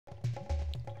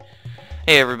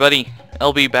Hey everybody,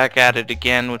 LB back at it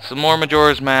again with some more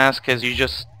Majora's Mask.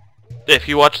 If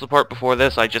you watched the part before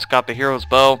this, I just got the hero's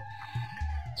bow.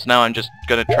 So now I'm just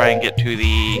gonna try and get to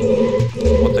the,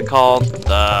 what's it called?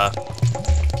 The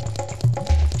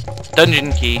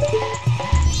dungeon key.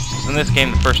 In this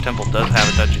game, the first temple does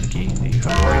have a dungeon key that you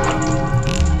have to worry about.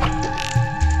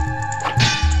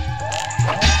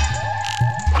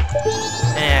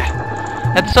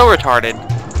 That's so retarded.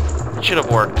 It should have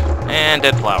worked. And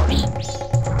dead flowers.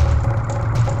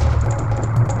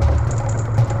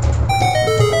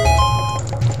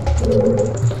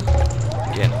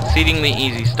 Again, exceedingly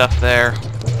easy stuff there.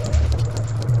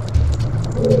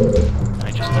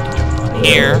 I just need to jump on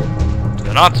here to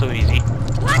the not so easy.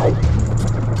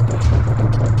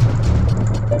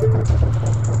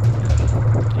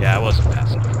 Yeah, I wasn't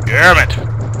fast enough. Damn it!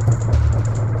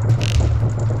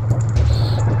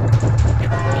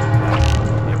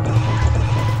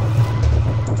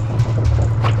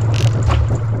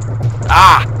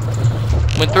 Ah!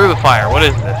 Went through the fire. What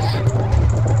is this?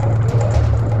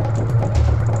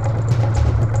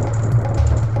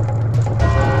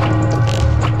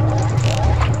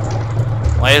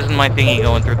 Why isn't my thingy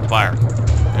going through the fire?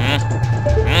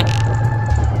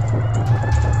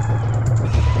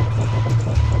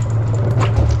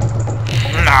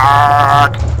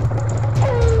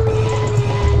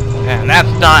 And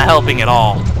that's not helping at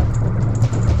all.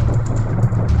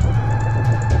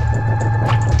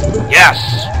 Yes!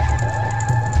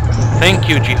 Thank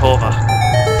you, Jehovah.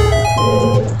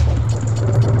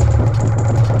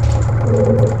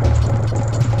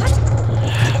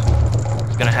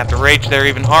 He's gonna have to rage there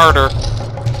even harder.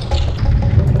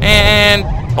 And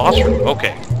boss room.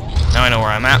 Okay. Now I know where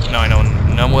I'm at. Now I know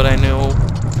what I know.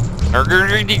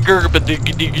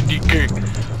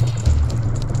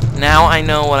 Now I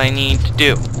know what I need to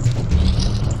do.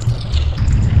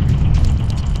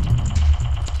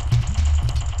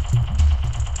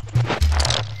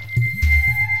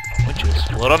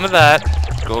 Float onto that,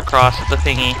 go across at the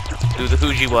thingy, do the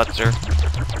Hooji-Wutzer,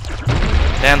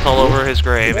 dance all over his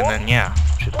grave, and then, yeah,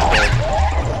 should hold.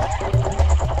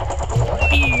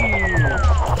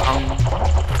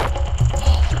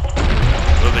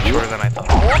 A little bit shorter than I thought.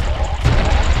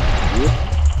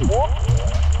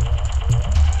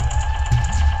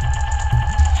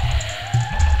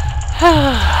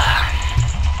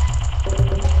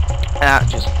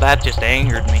 That just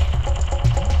angered me.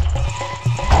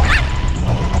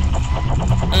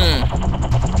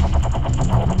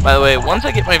 By the way, once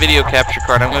I get my video capture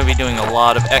card, I'm going to be doing a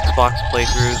lot of Xbox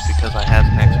playthroughs because I have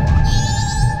an Xbox.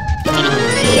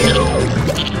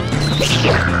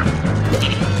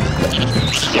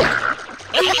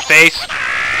 Face!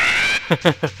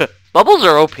 Bubbles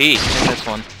are OP in this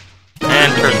one.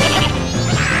 And turtles.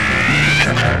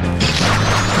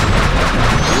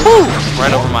 Woo!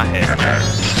 Right over my head.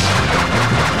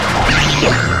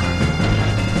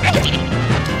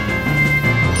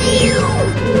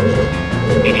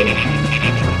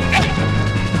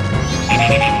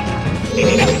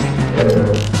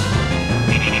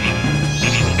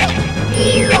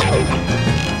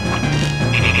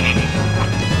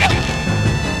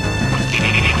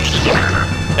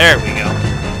 There we go.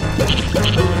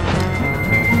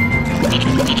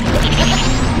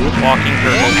 Walking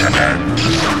turtles.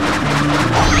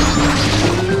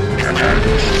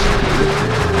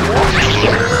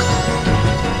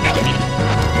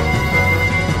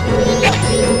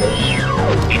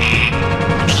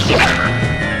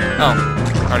 Oh,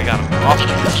 already got him. Awesome.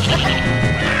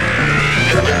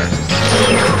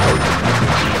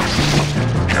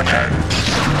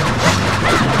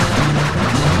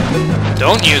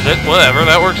 Don't use it. Whatever,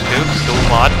 that works too. Still a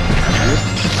mod.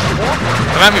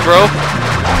 Come at me, bro.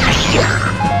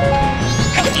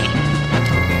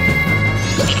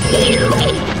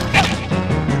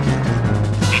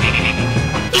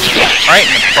 Right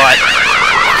in the butt.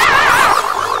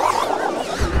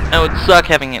 That would suck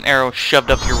having an arrow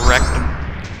shoved up your rectum.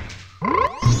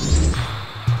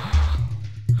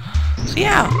 So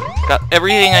yeah, got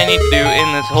everything I need to do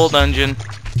in this whole dungeon.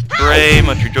 Hooray,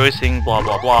 much rejoicing, blah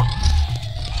blah blah.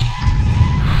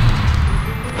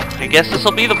 I guess this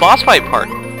will be the boss fight part.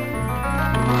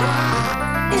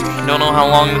 I don't know how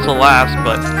long this will last,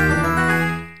 but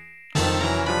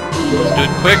let's do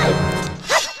it quick.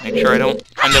 Make sure I don't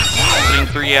end up putting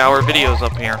 3-hour videos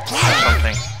up here or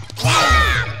something.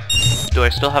 Do I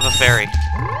still have a fairy?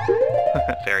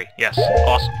 Fairy, yes.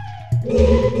 Awesome.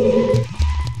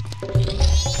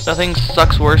 Nothing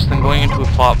sucks worse than going into a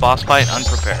boss fight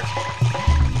unprepared.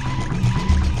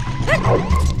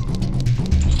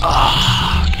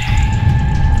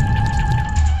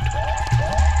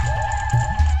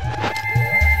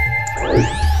 Okay.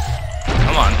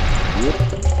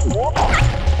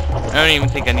 don't even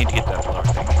think I need to get that flower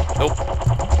thing. Nope.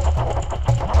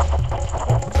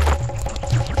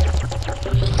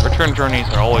 Return journeys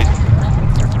are always...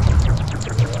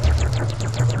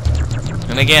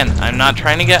 And again, I'm not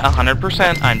trying to get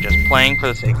 100%, I'm just playing for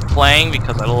the sake of playing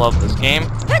because I love this game.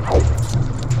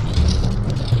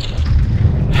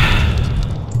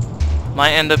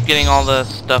 Might end up getting all the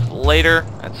stuff later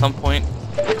at some point.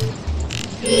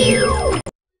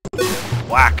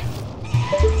 Whack.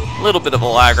 A little bit of a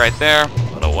lag right there,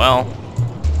 but oh well.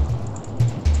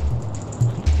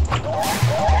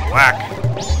 Whack.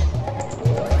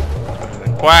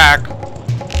 Quack.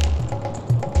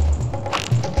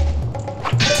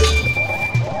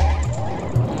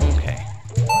 Okay.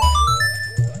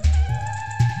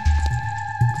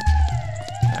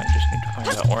 I just need to find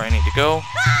out where I need to go.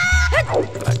 That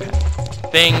kind of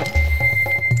thing.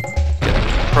 Get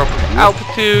appropriate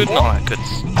altitude and all that good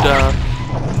stuff.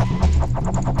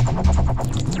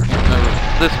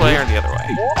 This way or the other way?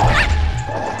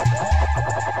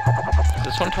 Is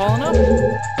this one tall enough?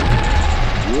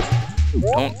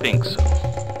 Don't think so.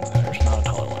 There's not a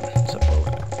taller one, except over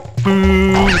there. Boo!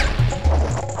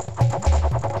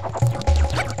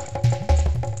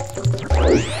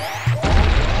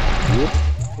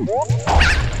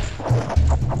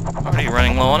 Already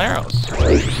running low on arrows.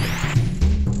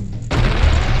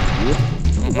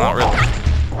 Not really.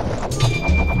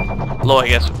 Low, I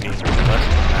guess, would be less than that.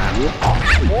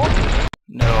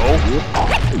 No.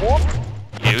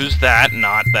 Use that,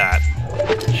 not that.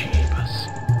 Jeebus.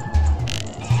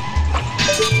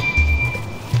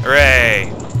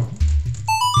 Hooray!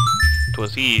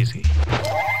 Twas easy.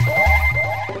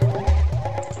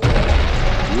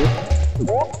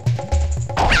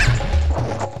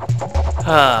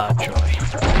 Ah, joy.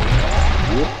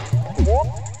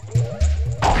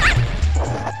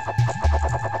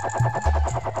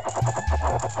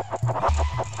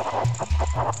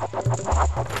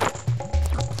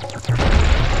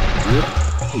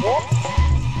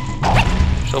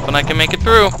 Just hoping I can make it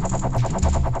through.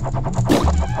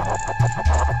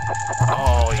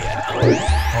 Oh yeah.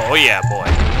 Oh yeah, boy.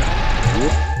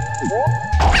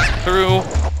 Through.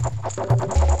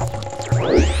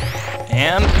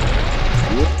 And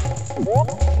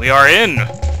we are in.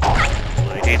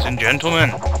 Ladies and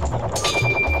gentlemen.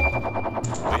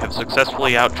 We have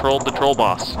successfully out-trolled the troll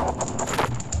boss.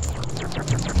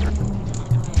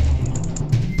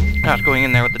 Not going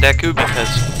in there with the Deku because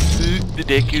the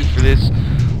Deku for this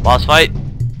boss fight.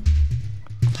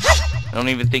 I don't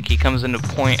even think he comes into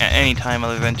point at any time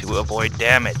other than to avoid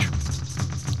damage.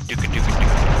 Dooka dooka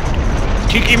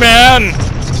dooka. Tiki Man!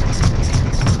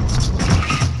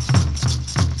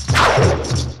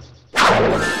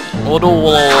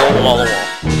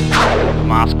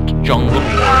 Masked jungle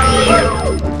warrior.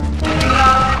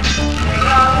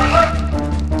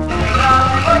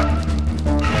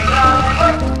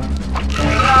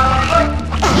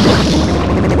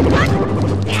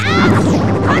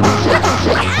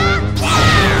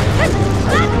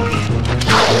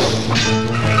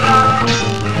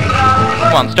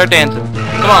 Come on, start dancing.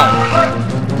 Come on.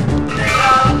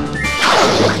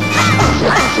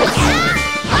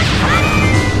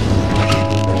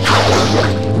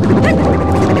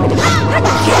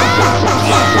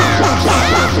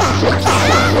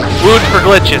 Wood for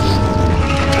glitches.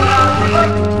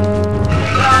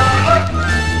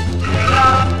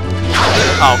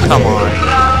 Oh, come on.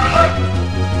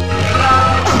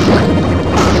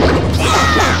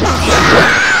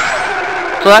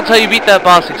 So that's how you beat that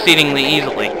boss exceedingly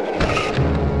easily.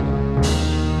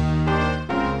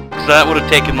 So that would have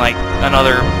taken like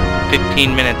another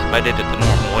 15 minutes if I did it the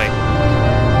normal way.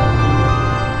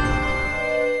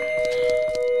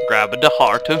 Grab the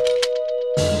heart.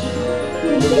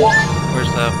 Where's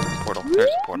the portal?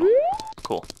 There's the portal.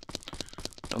 Cool.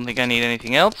 Don't think I need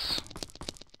anything else.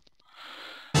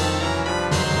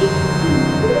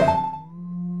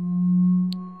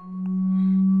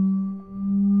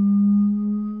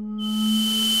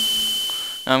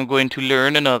 I'm going to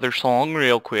learn another song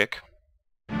real quick.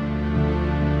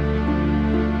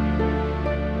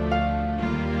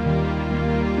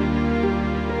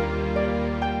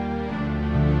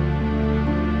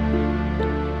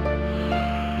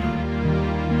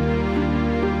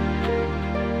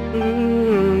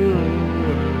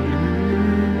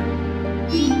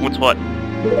 What's what?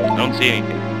 I don't see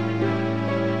anything.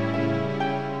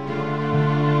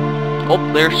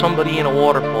 Oh, there's somebody in a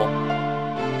waterfall.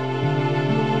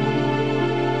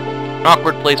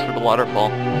 Awkward place for the waterfall.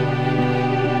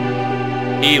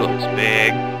 He looks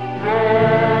big.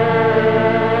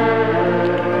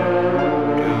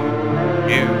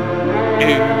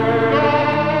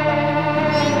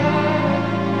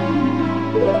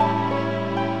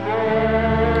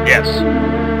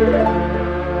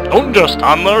 Just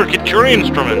stand there, get your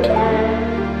instrument.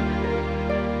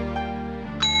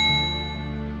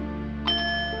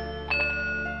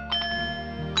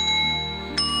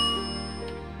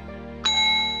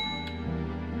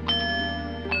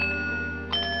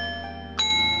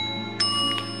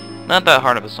 Not that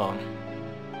hard of a song.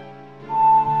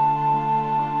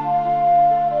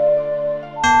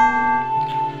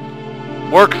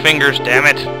 Work fingers, damn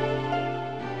it!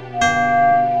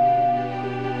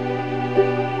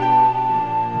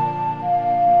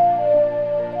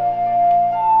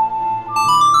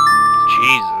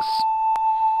 Jesus.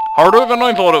 Harder than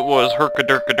I thought it was,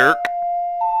 herka-dirka-dirk.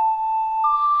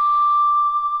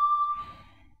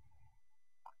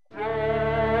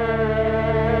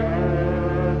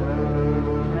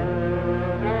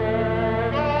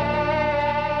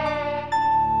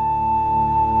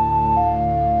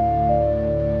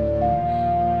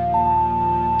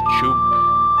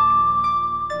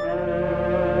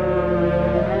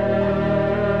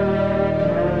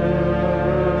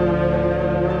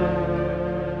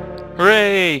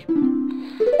 Hooray!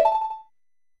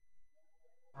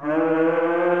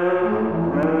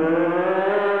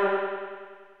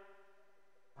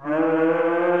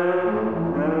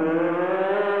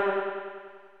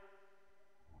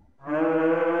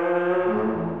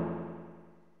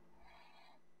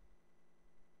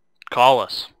 Call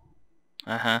us.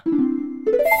 Uh-huh.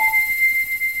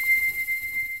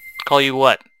 Call you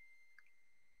what?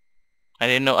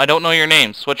 I don't know your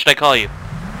names. What should I call you?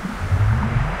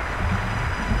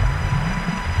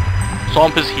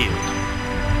 Swamp is healed.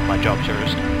 My job's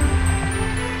yours.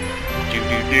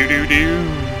 Do-do-do-do-do.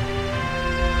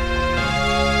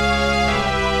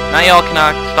 Now y'all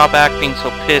cannot stop acting so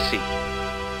pissy.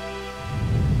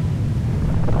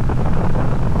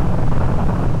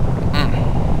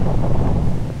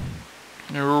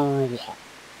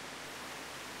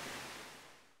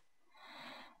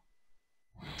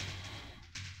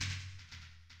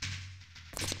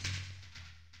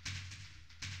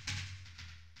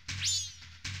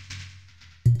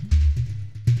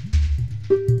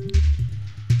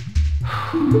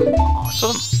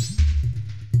 Awesome.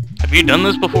 Have you done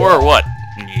this before or what?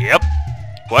 Yep.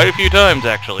 Quite a few times,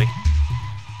 actually.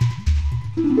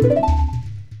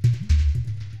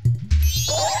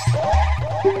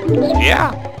 So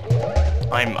yeah.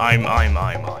 I'm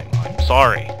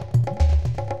sorry.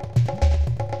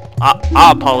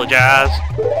 I apologize.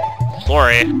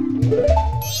 Sorry.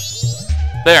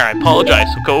 There, I apologize,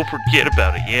 so go forget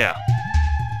about it, yeah.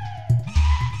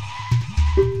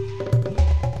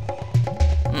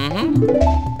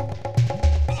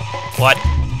 What?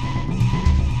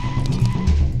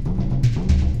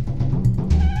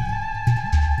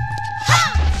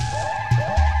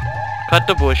 Cut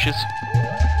the bushes.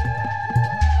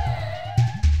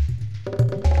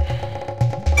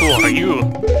 Who are you?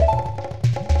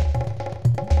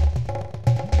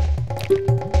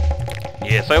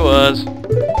 Yes, I was.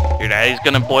 Your daddy's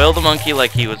gonna boil the monkey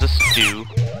like he was a stew.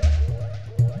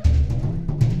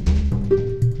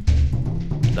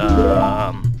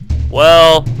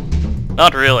 Well,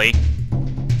 not really.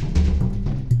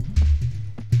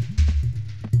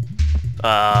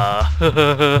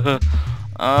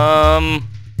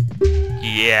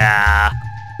 Yeah.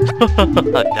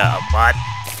 What?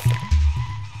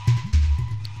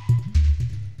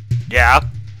 Yeah.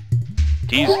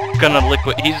 He's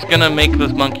gonna make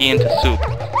this monkey into soup.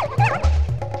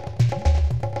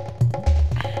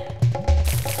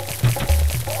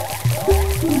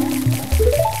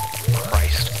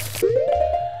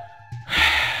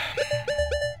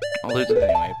 I'll lose it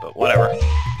anyway, but whatever.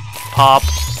 Pop.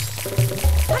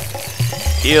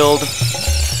 Healed.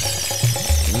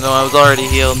 Even though I was already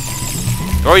healed.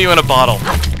 Throw you in a bottle.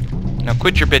 Now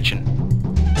quit your bitching.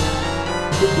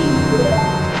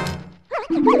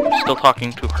 Still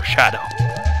talking to her shadow.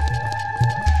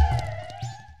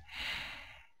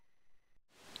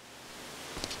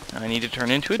 Now I need to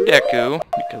turn into a Deku,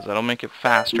 because that'll make it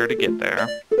faster to get there.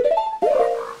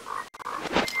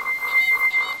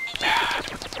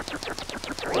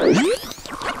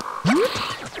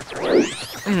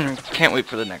 Can't wait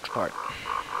for the next part.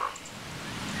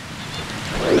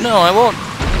 But no, I won't.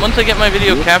 Once I get my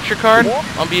video capture card,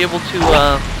 I'll be able to,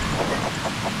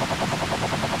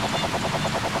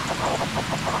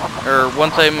 or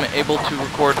once I'm able to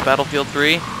record Battlefield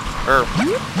 3, or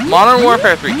Modern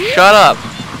Warfare 3. Shut up!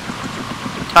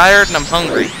 I'm tired and I'm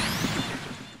hungry.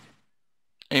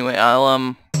 Anyway,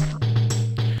 I'll,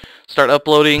 start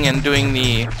uploading and doing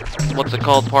the, what's it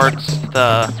called, parts,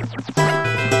 the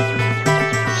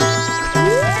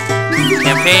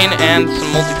campaign and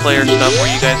some multiplayer stuff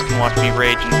where you guys can watch me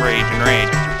rage and rage and rage.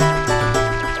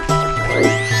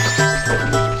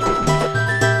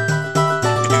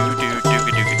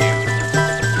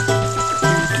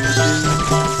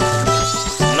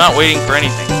 not waiting for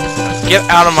anything. Get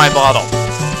out of my bottle.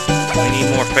 We need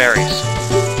more fairies.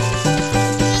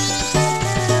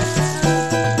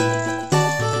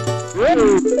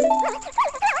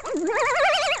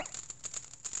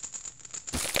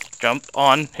 Jump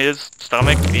on his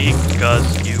stomach because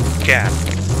you can.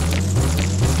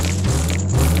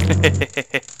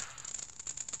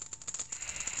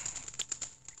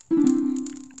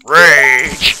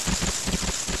 Rage!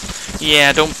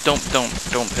 Yeah, don't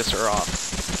piss her off.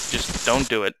 Just don't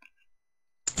do it.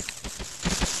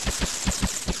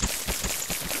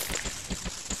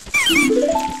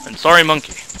 And sorry,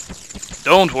 monkey.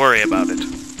 Don't worry about it.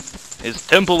 Is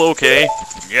Temple okay?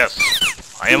 Yes,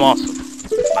 I am awesome.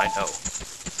 I know.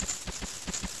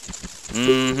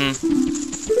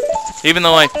 Even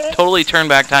though I totally turned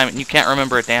back time and you can't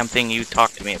remember a damn thing you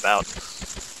talked to me about.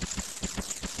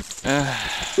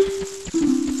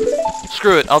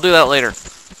 Screw it, I'll do that later.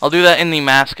 I'll do that in the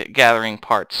mask gathering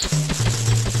parts.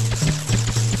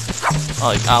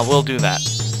 We'll do that.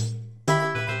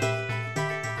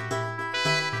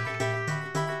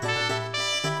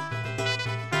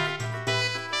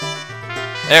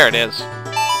 There it is.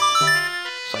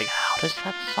 It's like, how does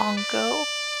that song go?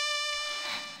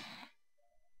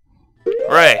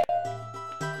 Right.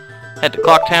 Head to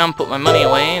Clocktown, put my money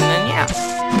away, and then yeah.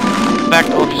 In fact,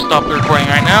 I'll just stop the recording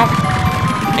right now.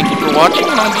 Thank you for watching,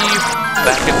 and I'll be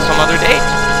back at some other date.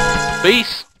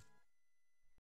 Peace!